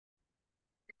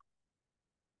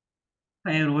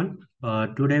Hi everyone.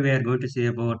 Today we are going to see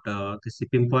about the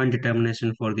shipping point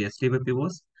determination for the STO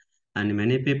POs. And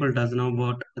many people does know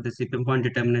about the shipping point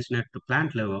determination at the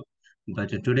plant level, but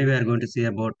today we are going to see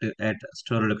about at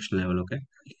store location level. Okay,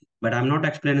 but I'm not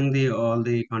explaining the all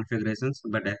the configurations,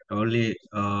 but only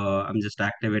I'm just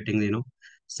activating the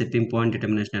shipping point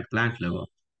determination at plant level.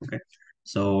 Okay,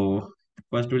 so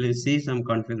first we'll see some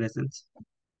configurations.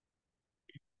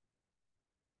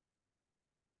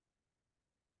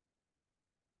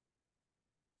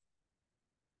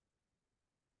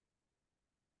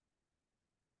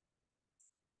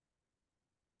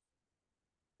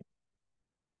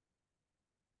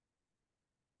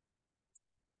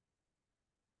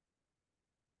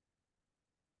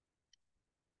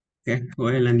 Okay,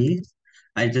 well,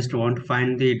 I just want to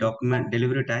find the document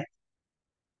delivery type.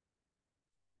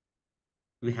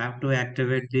 We have to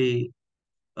activate the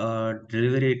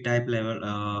delivery type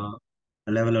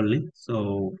level only.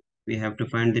 So we have to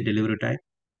find the delivery type.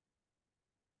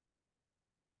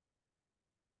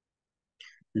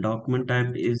 Document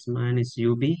type is mine is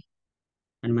UB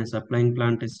and my supplying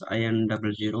plant is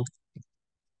IN00.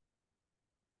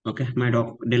 Okay, my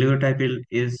delivery type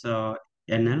is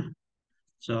NL.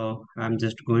 So I'm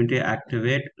just going to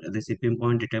activate the shipping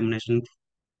point determination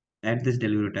at this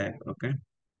delivery type. Okay,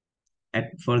 at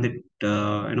for the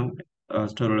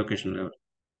store location level.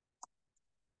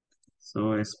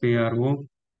 So SPRO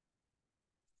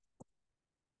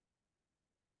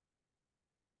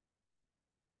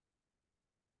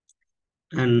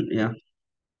and yeah,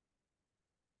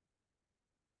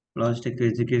 logistic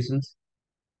executions,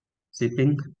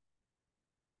 shipping,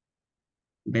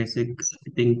 basic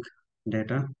shipping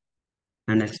data,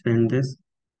 and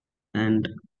and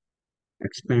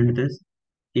expand this.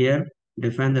 Here,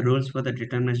 define the rules for the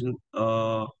determination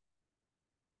of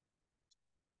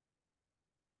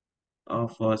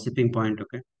shipping point.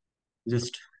 Okay,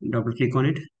 just double click on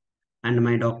it, and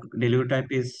my doc delivery type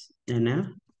is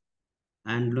NL.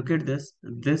 And look at this.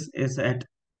 This is at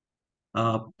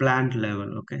plant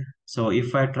level. Okay, so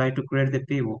if I try to create the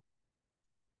PO,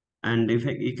 and if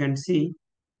you can see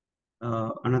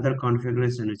another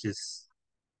configuration which is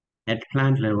at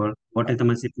plant level, what is the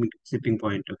my shipping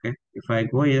point? Okay, if I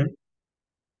go here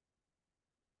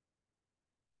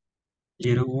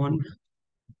 01,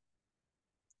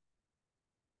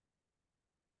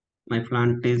 my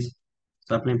plant is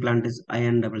supply plant is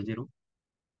IN00,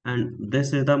 and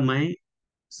this is the my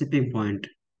shipping point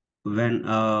when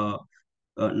now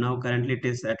currently it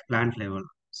is at plant level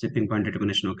shipping point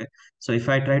determination. Okay, so if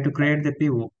I try to create the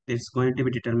PO, it's going to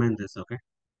be determine this. Okay,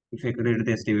 if I create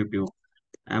the STO PO,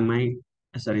 am I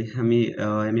sorry,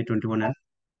 ME21L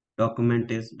document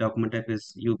type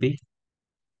is UP,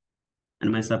 and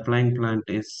my supplying plant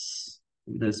is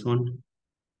this one,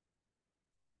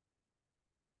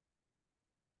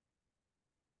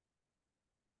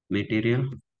 material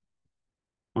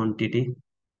quantity,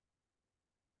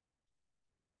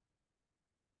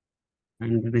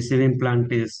 and the receiving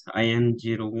plant is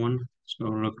IN01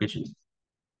 store location.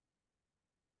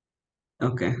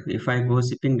 Okay, if I go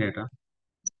shipping data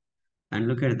and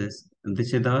look at this,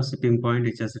 this is the shipping point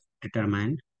which is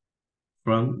determined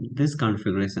from this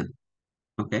configuration.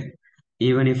 Okay,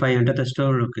 even if I enter the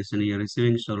store location, your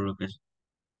receiving store location,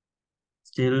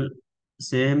 still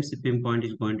same shipping point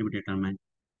is going to be determined.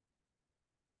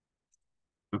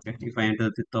 Okay, if I enter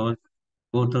the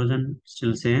 4000,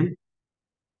 still same.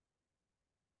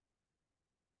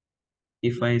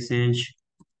 If I change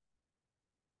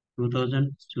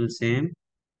 2000, still same.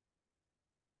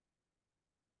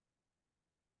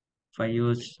 If I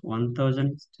use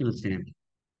 1000, still same.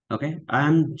 Okay, I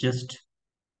am just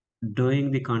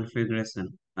doing the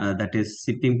configuration that is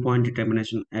shipping point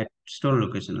determination at store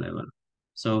location level.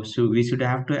 So we should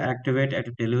have to activate at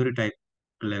a delivery type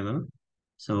level.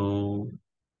 So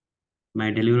my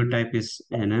delivery type is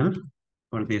NL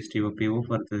for the STO PO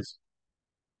for this.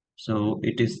 So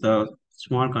it is the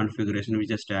small configuration. We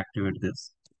just activate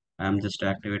this. I'm just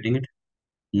activating it.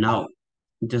 Now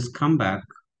just come back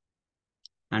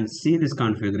and see this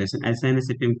configuration. Assign a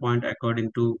shipping point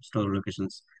according to store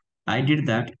locations. I did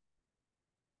that.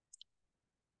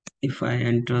 If I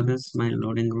enter this, my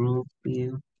loading group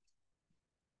here,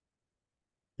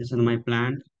 this is my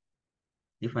plan.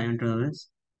 If I enter this,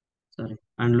 sorry,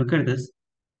 and look at this,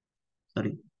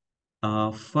 sorry,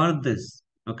 for this,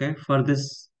 okay, for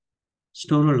this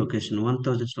store location,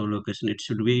 1000 store location, it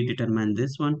should be determined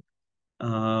this one.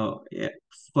 Yeah,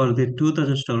 for the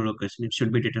 2000 store location, it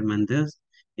should be determined this.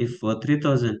 If for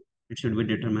 3000, it should be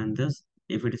determined this.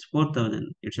 If it is 4000,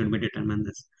 it should be determined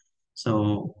this.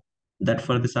 So that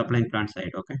for the supplying plant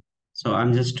side, okay. So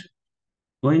I'm just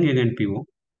going again PO.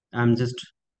 I'm just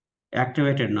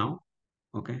activated now.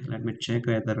 Okay, let me check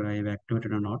whether I've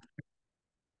activated or not.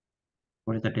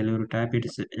 What is the delivery type? It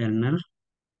is NL.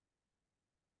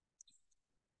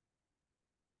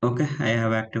 Okay, I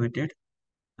have activated.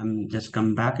 I'm just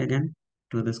come back again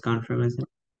to this configuration.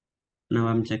 Now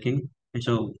I'm checking.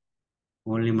 So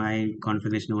only my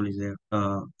configuration only is there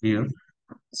here.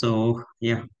 So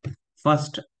yeah,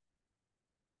 first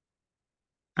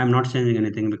I'm not changing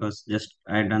anything because just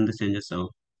I done the changes. So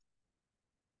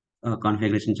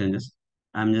configuration changes.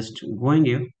 I'm just going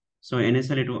here. So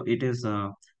initially it is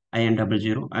IN double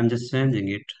zero. I'm just changing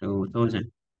it to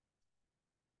 1000.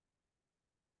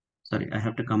 Sorry, I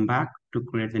have to come back to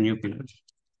create the new pillar.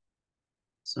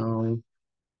 So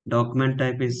document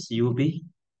type is UB,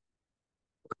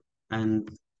 and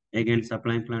again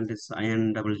supplying plant is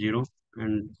IN double zero,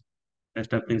 and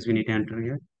rest of things we need to enter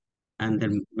here. And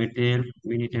then material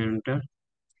we need to enter,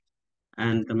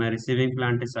 and my receiving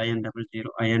plant is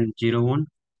IN01.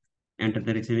 Enter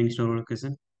the receiving store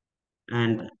location,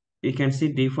 and we can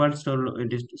see default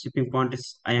shipping point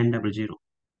is IN00.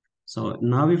 So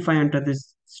now if I enter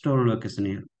this store location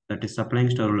here, that is supplying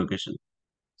store location.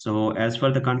 So as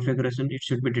for the configuration, it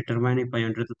should be determined if I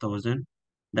enter the 1000,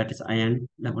 that is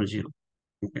IN00.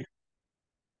 Okay.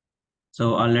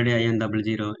 So already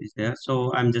IN00 is there.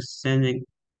 So I'm just sending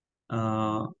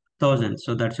 1000.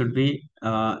 So that should be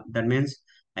that means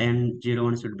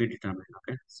IN01 should be determined.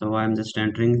 Okay. So I'm just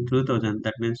entering 2000.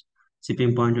 That means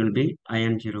shipping point will be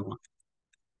IN01.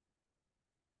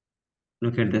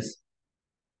 Look at this.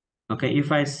 Okay.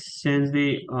 If I change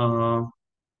the no,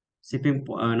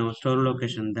 store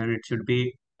location, then it should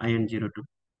be IN02.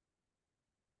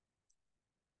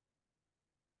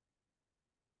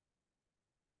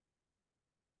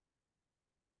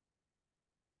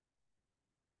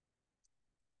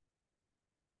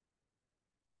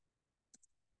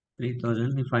 Three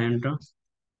thousand. If I enter,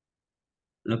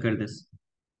 look at this.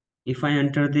 If I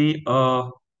enter the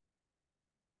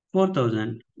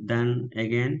 4000, then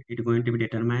again it's going to be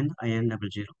determined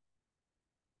IN00.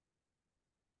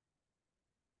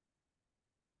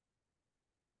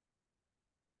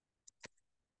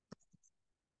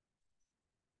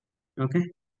 Okay.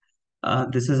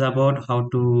 This is about how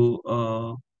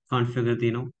to configure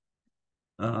the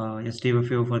STO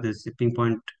PO for the shipping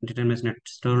point determination at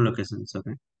store locations.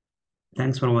 Okay.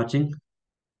 Thanks for watching.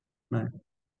 Bye.